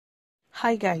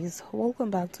Hi guys,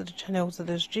 welcome back to the channel.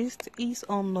 Today's gist is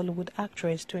on Nollywood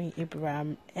actress Toyin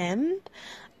Abraham and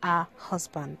her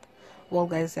husband. Well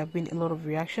guys, there have been a lot of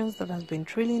reactions that has been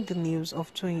trailing the news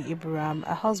of Toyin Abraham,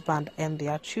 her husband and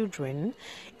their children,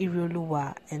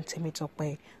 Irioluwa and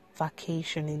Temitope,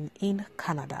 vacationing in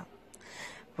Canada.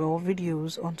 Well,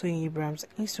 videos on Toyin Abraham's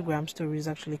Instagram stories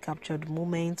actually captured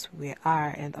moments where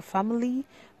her and the family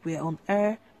were on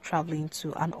air traveling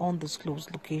to an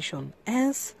undisclosed location,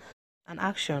 as an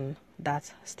action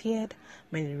that stirred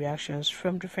many reactions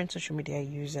from different social media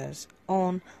users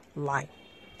online.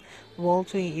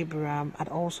 Toyin Abraham had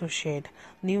also shared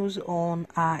news on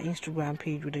her Instagram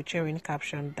page with a cheering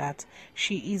caption that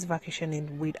she is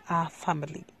vacationing with her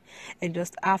family. And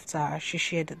just after she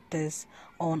shared this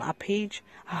on her page,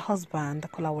 her husband,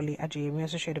 Kolawole Ajayemi,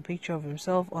 also shared a picture of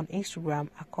himself on Instagram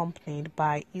accompanied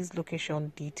by his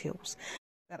location details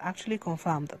that actually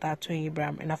confirmed that Toyin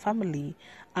Abraham and her family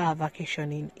are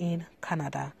vacationing in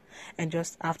Canada. And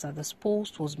just after this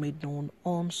post was made known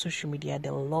on social media,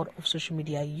 there were a lot of social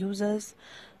media users,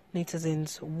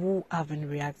 netizens, who have been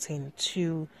reacting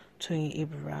to Toyin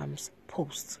Abraham's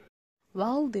post.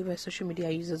 While there were social media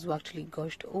users who actually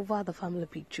gushed over the family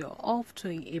picture of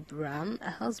Toyin Abraham,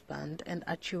 her husband and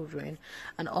her children,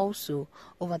 and also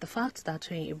over the fact that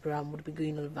Toyin Abraham would be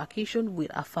going on vacation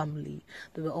with her family,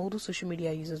 there were also social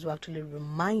media users who actually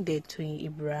reminded Toyin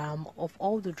Abraham of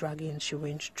all the dragging she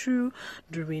went through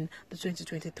during the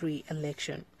 2023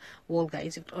 election. Well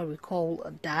guys, you all recall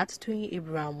that Toyin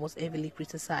Abraham was heavily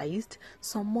criticized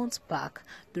some months back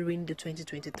during the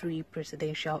 2023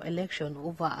 presidential election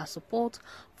over her support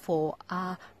for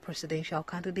our presidential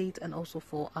candidate and also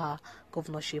for our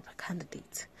governorship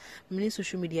candidate. Many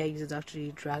social media users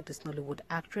actually dragged this Nollywood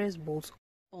actress both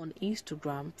on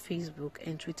Instagram, Facebook,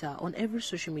 and Twitter. On every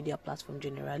social media platform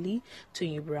generally,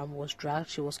 Toyin Abraham was dragged.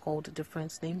 She was called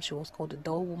different names. She was called a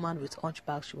dull woman with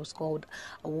hunchback. She was called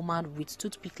a woman with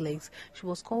toothpick legs. She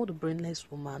was called a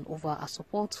brainless woman over her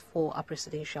support for a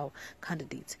presidential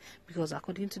candidate. Because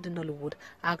according to the Nollywood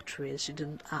actress,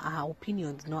 her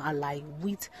opinion did not align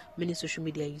with many social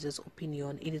media users'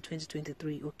 opinion in the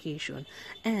 2023 occasion.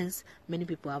 As many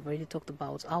people have already talked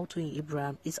about how Toyin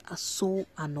Abraham is so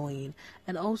annoying.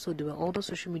 And also, there were other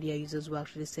social media users who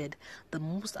actually said the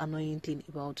most annoying thing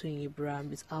about Toyin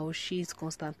Abraham is how she's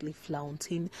constantly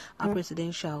flaunting a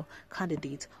presidential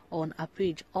candidate on her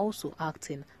page, also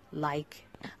acting like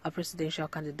a presidential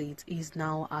candidate is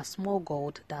now a small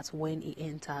god that when he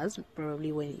enters,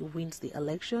 probably when he wins the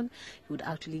election, he would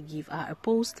actually give her a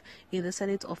post in the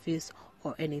Senate office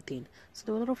or anything. So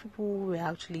there were a lot of people who were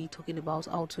actually talking about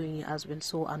how Toyin has been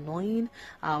so annoying,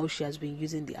 how she has been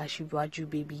using the Asiwaju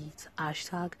baby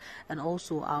hashtag, and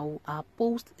also how her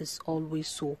post is always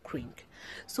so cringe.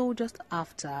 So just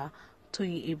after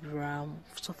Toyin Abraham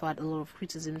suffered a lot of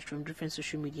criticisms from different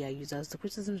social media users, the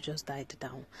criticisms just died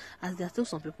down, as there are still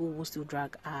some people who still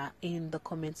drag her in the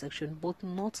comment section, but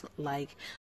not like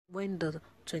when the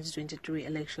 2023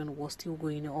 election was still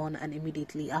going on and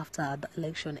immediately after the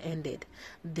election ended.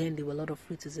 Then there were a lot of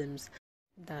criticisms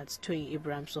that Toyin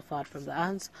Abraham suffered from the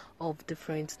hands of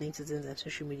different netizens and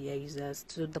social media users,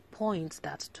 to the point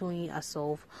that Toyin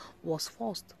herself was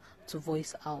forced to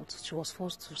voice out. She was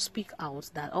forced to speak out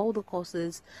that all the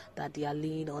causes that they are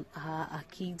laying on her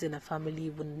kids and her family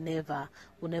will never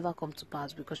come to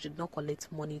pass, because she did not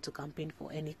collect money to campaign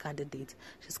for any candidate.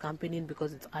 She's campaigning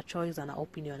because it's her choice and her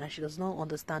opinion, and she does not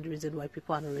understand the reason why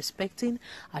people are not respecting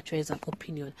her choice and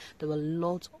opinion. There were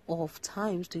lots of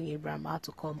times Toyin Abraham had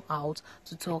to come out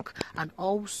to talk and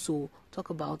also talk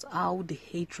about how the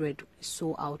hatred is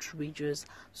so outrageous,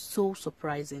 so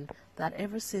surprising, that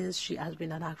ever since she has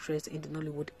been an actress in the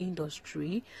Nollywood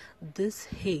industry, this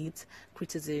hate,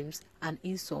 criticisms, and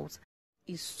insults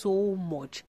is so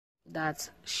much that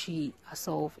she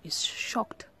herself is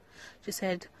shocked. She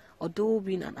said, although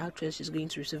being an actress, she's going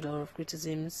to receive a lot of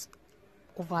criticisms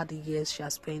over the years she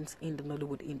has spent in the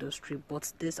Nollywood industry,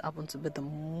 but this happened to be the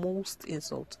most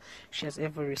insult she has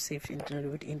ever received in the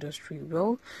Nollywood industry.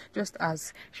 Well, just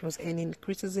as she was earning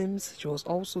criticisms, she was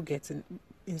also getting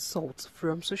insults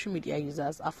from social media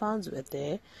users. Her fans were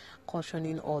there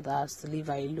cautioning others to leave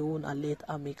her alone and let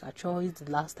her make her choice.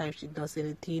 The last time she did not say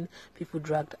anything, people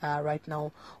dragged her. Right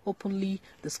now, openly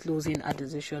disclosing her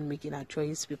decision, making her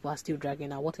choice, people are still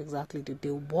dragging her. What exactly did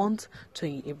they want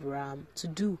Toyin Abraham to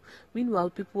do?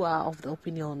 Meanwhile, people are of the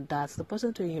opinion that the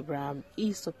person Toyin Abraham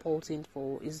is supporting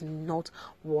for is not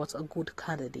what a good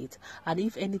candidate, and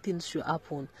if anything should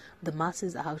happen, the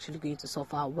masses are actually going to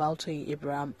suffer, while Toyin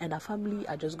Abraham and her family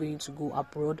are just going to go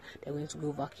abroad, they're going to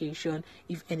go vacation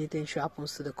if anything should happen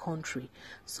to the country.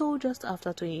 So just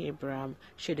after Toyin Abraham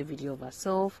shared a video of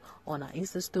herself on her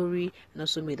Insta story and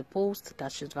also made a post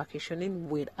that she's vacationing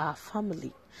with her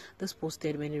family. This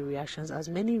posted many reactions as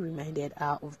many reminded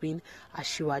her of being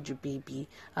Asiwaju baby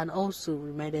and also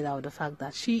reminded her of the fact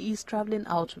that she is traveling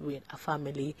out with her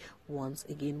family once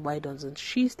again. Why doesn't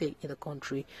she stay in the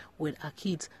country with her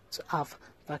kids to have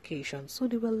vacation? So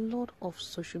there were a lot of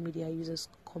social media users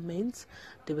comments.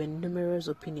 There were numerous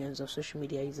opinions of social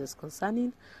media users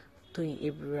concerning Toyin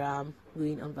Abraham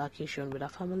going on vacation with her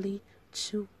family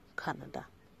to Canada.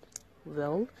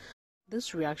 Well,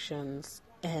 these reactions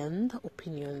and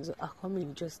opinions are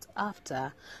coming just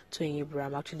after Toyin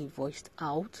Abraham actually voiced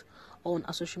out on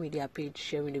a social media page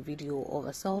sharing a video of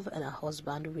herself and her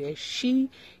husband where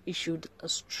she issued a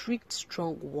strict,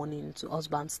 strong warning to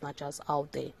husband snatchers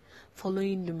out there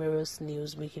following numerous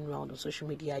news making round on social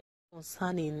media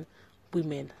concerning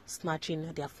women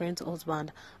snatching their friend's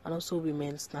husband and also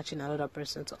women snatching another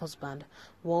person's husband.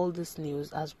 While this news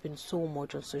has been so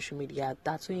much on social media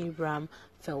that Toyin Abraham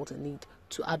felt a need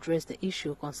to address the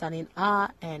issue concerning her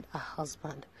and her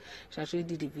husband. She actually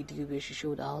did a video where she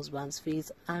showed her husband's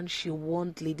face and she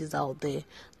warned ladies out there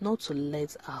not to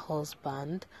let her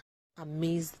husband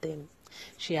amaze them.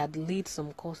 She had laid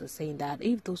some courses saying that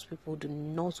if those people do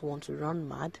not want to run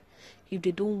mad, if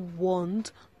they don't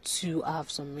want to have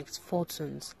some mixed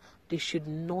fortunes, they should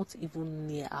not even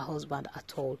near her husband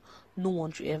at all. No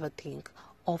one should ever think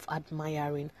of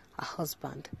admiring her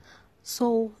husband.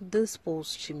 So this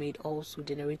post she made also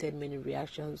generated many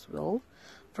reactions. Well,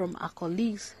 from her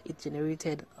colleagues, it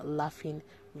generated laughing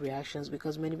reactions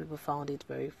because many people found it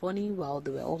very funny, while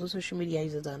there were also social media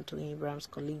users and Toyin Abraham's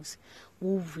colleagues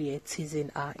who were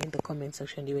teasing her in the comment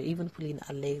section. They were even pulling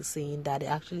her leg, saying that they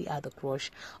actually had a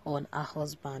crush on her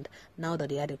husband. Now that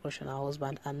they had a crush on her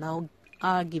husband and now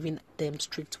are giving them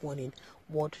strict warning,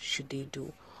 what should they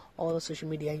do? All the social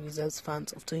media users,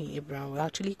 fans of Toyin Abraham, were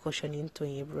actually cautioning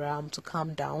Toyin Abraham to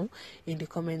calm down in the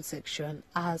comment section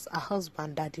as her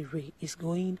husband, Daddy Ray, is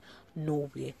going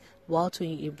nowhere. While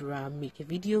Toyin Abraham made a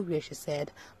video where she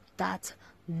said that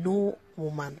no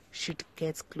woman should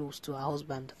get close to her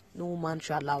husband. No woman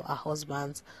should allow her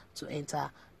husbands to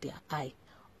enter their eye.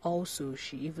 Also,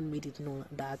 she even made it known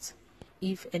that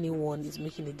if anyone is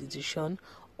making a decision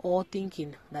or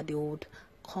thinking that they would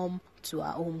come to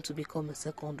her home to become a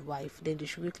second wife, then they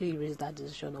should quickly erase that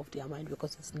decision off their mind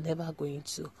because it's never going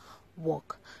to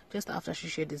work. Just after she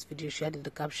shared this video, she added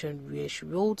the caption where she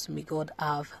wrote, "May God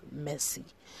have mercy."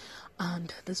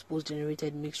 And this post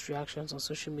generated mixed reactions on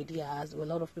social media as a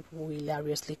lot of people who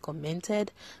hilariously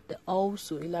commented. They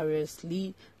also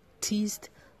hilariously teased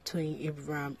Toyin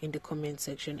Abraham in the comment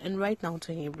section. And right now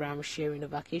Toyin Abraham is sharing a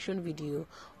vacation video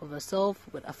of herself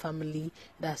with a family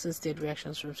that assisted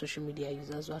reactions from social media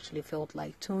users who actually felt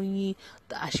like Toyin,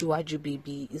 the Asiwaju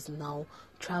baby, is now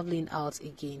traveling out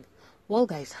again. Well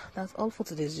guys, that's all for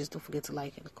today's. Just don't forget to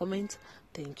like and comment.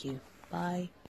 Thank you. Bye.